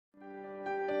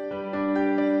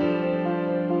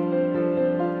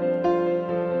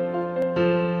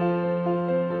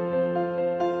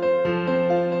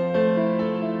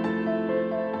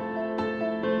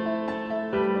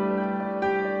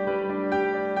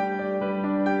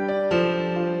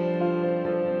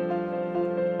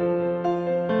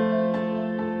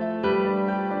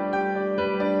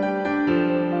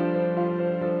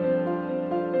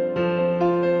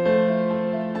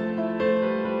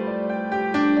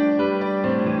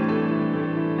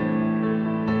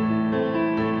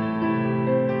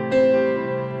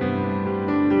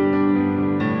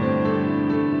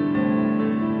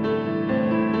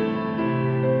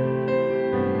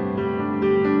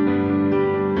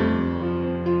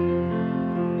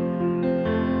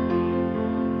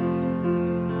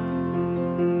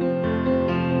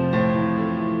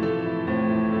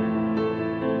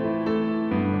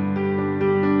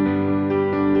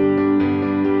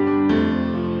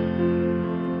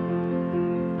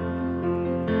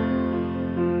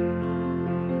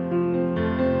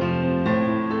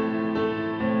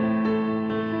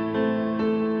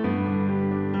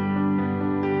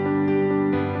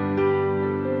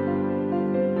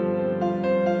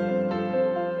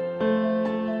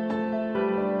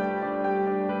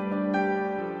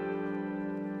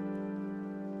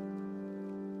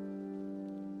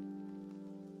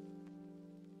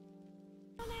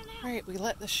we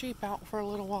let the sheep out for a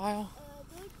little while,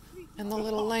 and the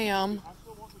little lamb,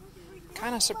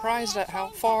 kind of surprised at how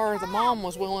far the mom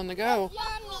was willing to go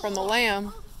from the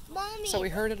lamb. So we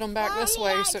herded them back this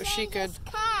way so she could...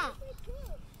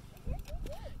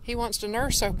 He wants to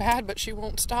nurse so bad, but she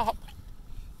won't stop.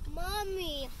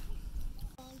 Mommy.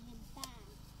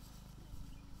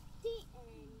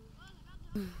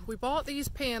 We bought these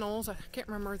panels. I can't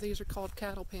remember if these are called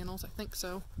cattle panels. I think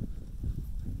so.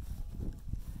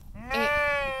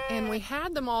 And we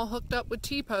had them all hooked up with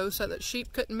T-posts so that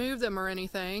sheep couldn't move them or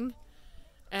anything.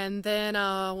 And then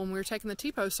when we were taking the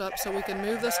T-posts up so we can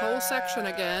move this whole section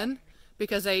again,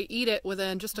 because they eat it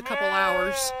within just a couple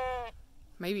hours,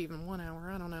 maybe even 1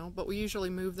 hour, I don't know. But we usually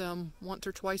move them once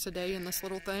or twice a day in this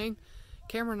little thing.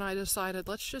 Cameron and I decided,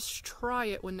 let's just try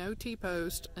it with no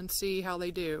T-post and see how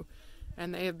they do.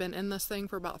 And they have been in this thing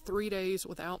for about 3 days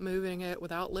without moving it,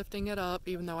 without lifting it up,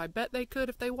 even though I bet they could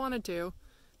if they wanted to.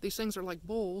 These things are like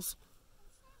bulls.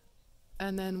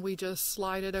 And then we just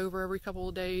slide it over every couple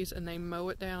of days and they mow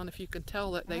it down. If you can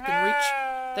tell that they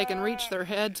can reach their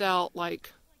heads out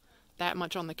like that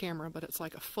much on the camera, but it's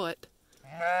like a foot.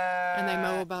 And they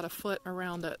mow about a foot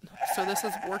around it. So this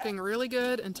is working really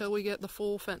good until we get the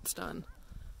full fence done.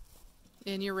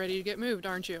 And you're ready to get moved,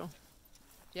 aren't you?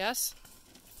 Yes?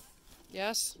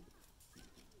 Yes?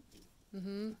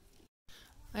 Mm-hmm.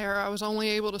 There, I was only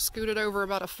able to scoot it over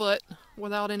about a foot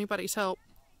without anybody's help.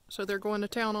 So they're going to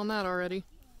town on that already.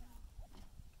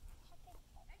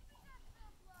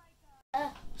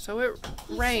 So it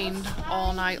rained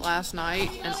all night last night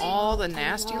and all the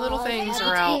nasty little things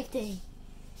are out.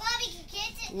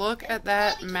 Look at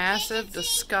that massive,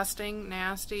 disgusting,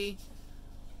 nasty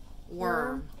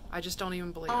worm. I just don't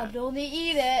even believe it. I'm gonna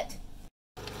eat it.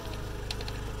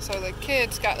 So the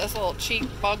kids got this little cheap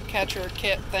bug catcher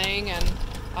kit thing, and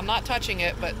I'm not touching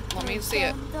it, but let me see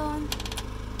it.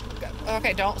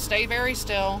 Okay, don't stay very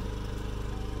still.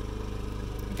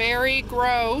 Very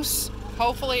gross.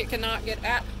 Hopefully it cannot get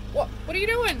at... What are you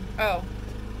doing? Oh.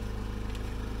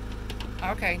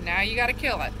 Okay, now you gotta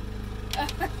kill it.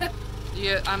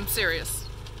 Yeah, I'm serious.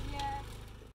 Yeah.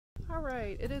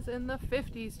 Alright, it is in the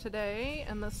 50s today,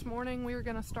 and this morning we were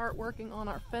gonna start working on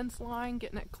our fence line,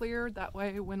 getting it cleared. That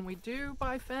way when we do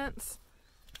buy fence,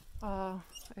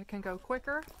 it can go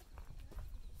quicker.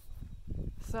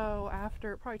 So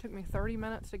after, it probably took me 30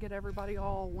 minutes to get everybody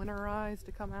all winterized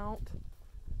to come out.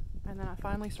 And then I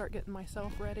finally start getting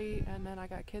myself ready, and then I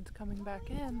got kids coming back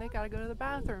in. They gotta go to the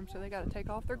bathroom, so they gotta take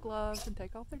off their gloves and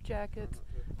take off their jackets,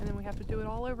 and then we have to do it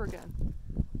all over again.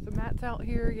 So Matt's out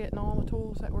here getting all the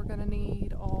tools that we're gonna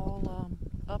need all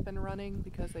up and running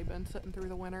because they've been sitting through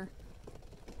the winter.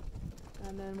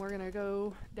 And then we're gonna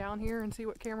go down here and see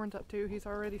what Cameron's up to. He's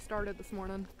already started this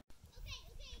morning.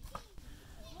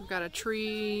 We've got a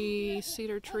tree,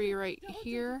 cedar tree right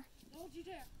here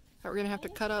that we're gonna have to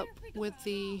cut up with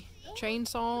the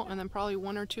chainsaw, and then probably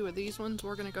 1 or 2 of these ones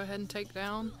we're gonna go ahead and take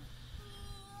down.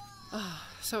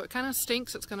 So it kind of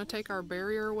stinks. It's gonna take our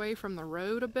barrier away from the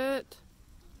road a bit.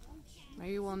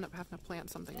 Maybe we'll end up having to plant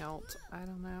something else. I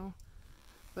don't know.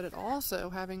 But it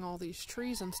also, having all these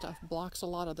trees and stuff, blocks a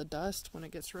lot of the dust. When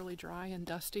it gets really dry and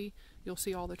dusty, you'll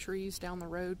see all the trees down the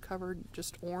road covered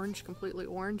just orange, completely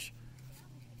orange.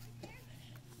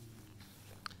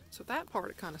 So that part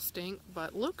it kind of stinks,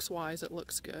 but looks-wise it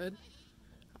looks good.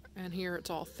 And here it's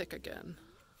all thick again.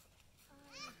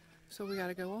 So we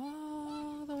gotta go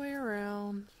all the way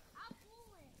around.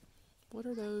 What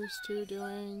are those two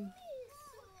doing?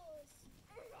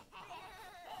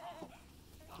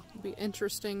 It'll be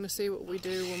interesting to see what we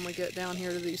do when we get down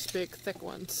here to these big thick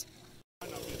ones.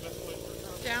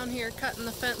 Down here cutting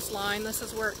the fence line, this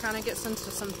is where it kind of gets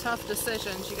into some tough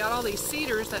decisions. You got all these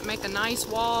cedars that make a nice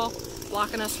wall,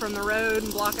 blocking us from the road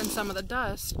and blocking some of the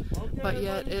dust, but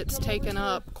yet it's taken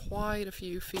up quite a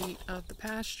few feet of the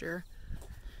pasture.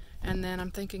 And then I'm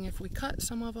thinking if we cut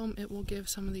some of them, it will give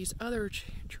some of these other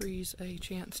trees a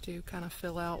chance to kind of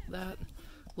fill out that,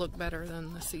 look better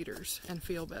than the cedars and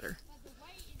feel better.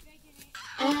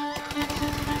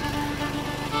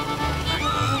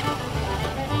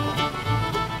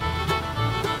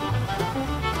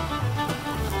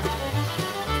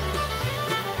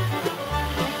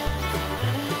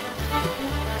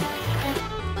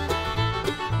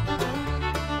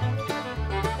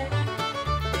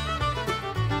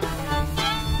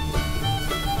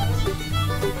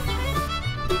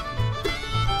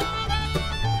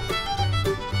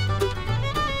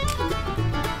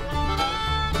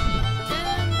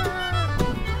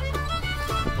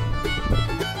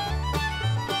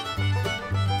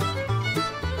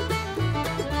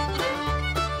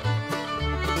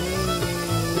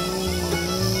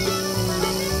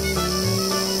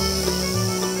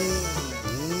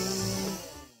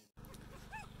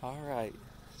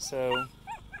 So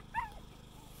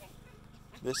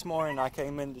this morning I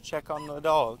came in to check on the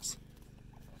dogs,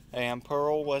 and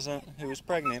Pearl who was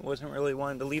pregnant, wasn't really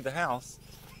wanting to leave the house.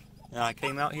 And I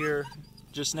came out here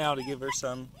just now to give her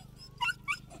some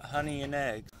honey and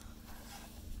eggs.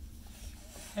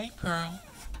 Hey Pearl.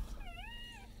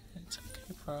 It's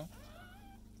okay, Pearl.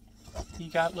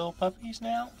 You got little puppies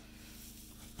now?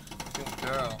 Good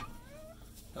girl.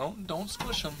 Don't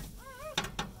squish them.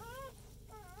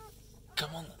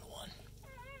 Come on, little one.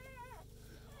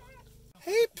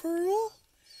 Hey, Pearl.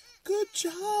 Good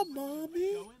job,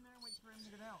 Mommy.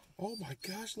 Oh my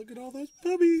gosh, look at all those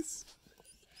puppies.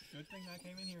 Good thing I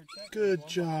came in here and checked. Good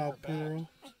job, Pearl.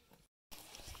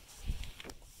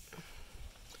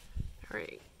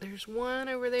 Alright, there's one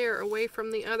over there away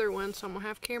from the other one, so I'm going to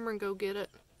have Cameron go get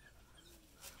it.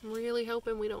 I'm really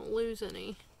hoping we don't lose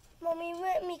any. Mommy,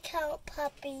 let me count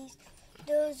puppies.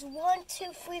 There's 1, 2,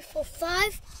 3, 4,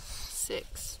 5.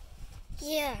 6.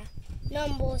 Yeah,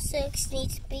 number 6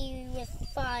 needs to be with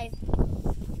 5.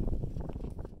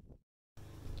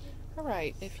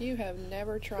 Alright, if you have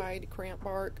never tried cramp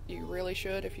bark, you really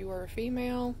should. If you are a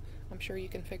female, I'm sure you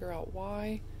can figure out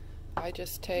why. I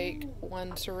just take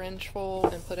 1 syringe full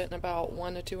and put it in about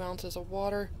 1 to 2 ounces of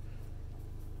water.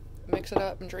 Mix it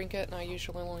up and drink it, and I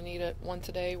usually only need it once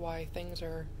a day while things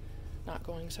are not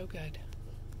going so good.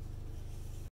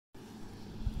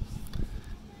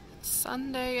 It's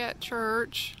Sunday at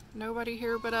church. Nobody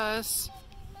here but us.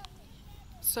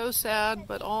 So sad,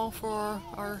 but all for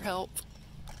our health.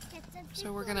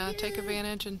 So we're gonna take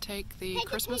advantage and take the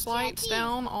Christmas lights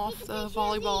down off the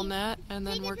volleyball net, and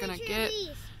then we're gonna get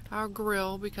our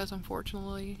grill, because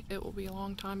unfortunately it will be a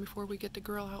long time before we get to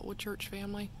grill out with church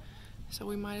family. So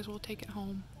we might as well take it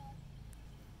home.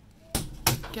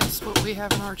 Guess what we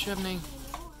have in our chimney?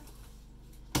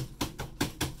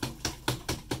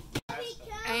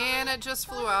 And it just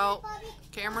flew out.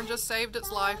 Cameron just saved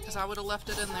its life because I would have left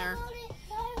it in there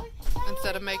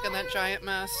instead of making that giant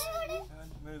mess.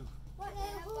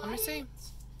 Let me see.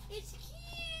 It's cute.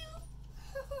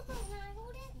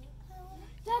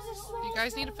 You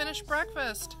guys need to finish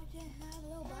breakfast.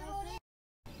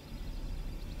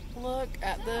 Look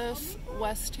at this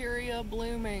wisteria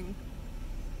blooming.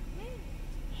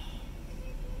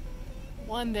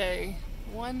 One day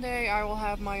I will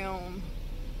have my own.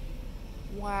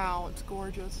 Wow, it's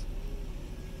gorgeous.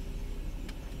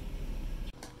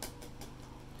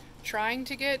 Trying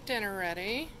to get dinner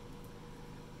ready,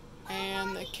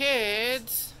 and the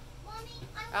kids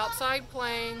outside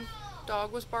playing.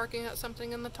 Dog was barking at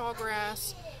something in the tall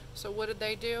grass. So what did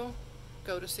they do?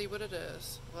 Go to see what it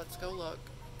is. Let's go look.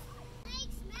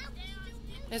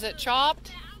 Is it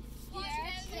chopped? Yeah,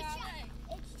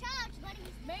 it's chopped, but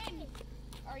man,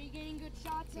 are you getting good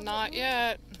shots of Not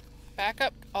yet. Back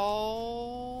up.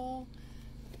 Oh.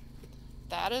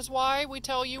 That is why we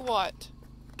tell you what.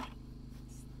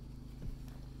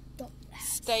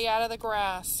 Stay out of the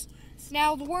grass.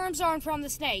 Now, the worms aren't from the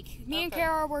snake. Me and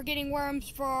Kara were getting worms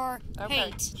for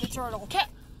Hate, the turtle.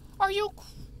 Are you...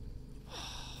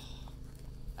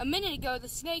 A minute ago, the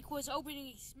snake was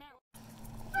opening his mouth.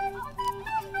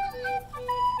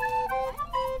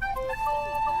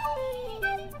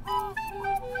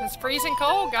 It's freezing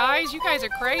cold, guys. You guys are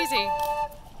crazy.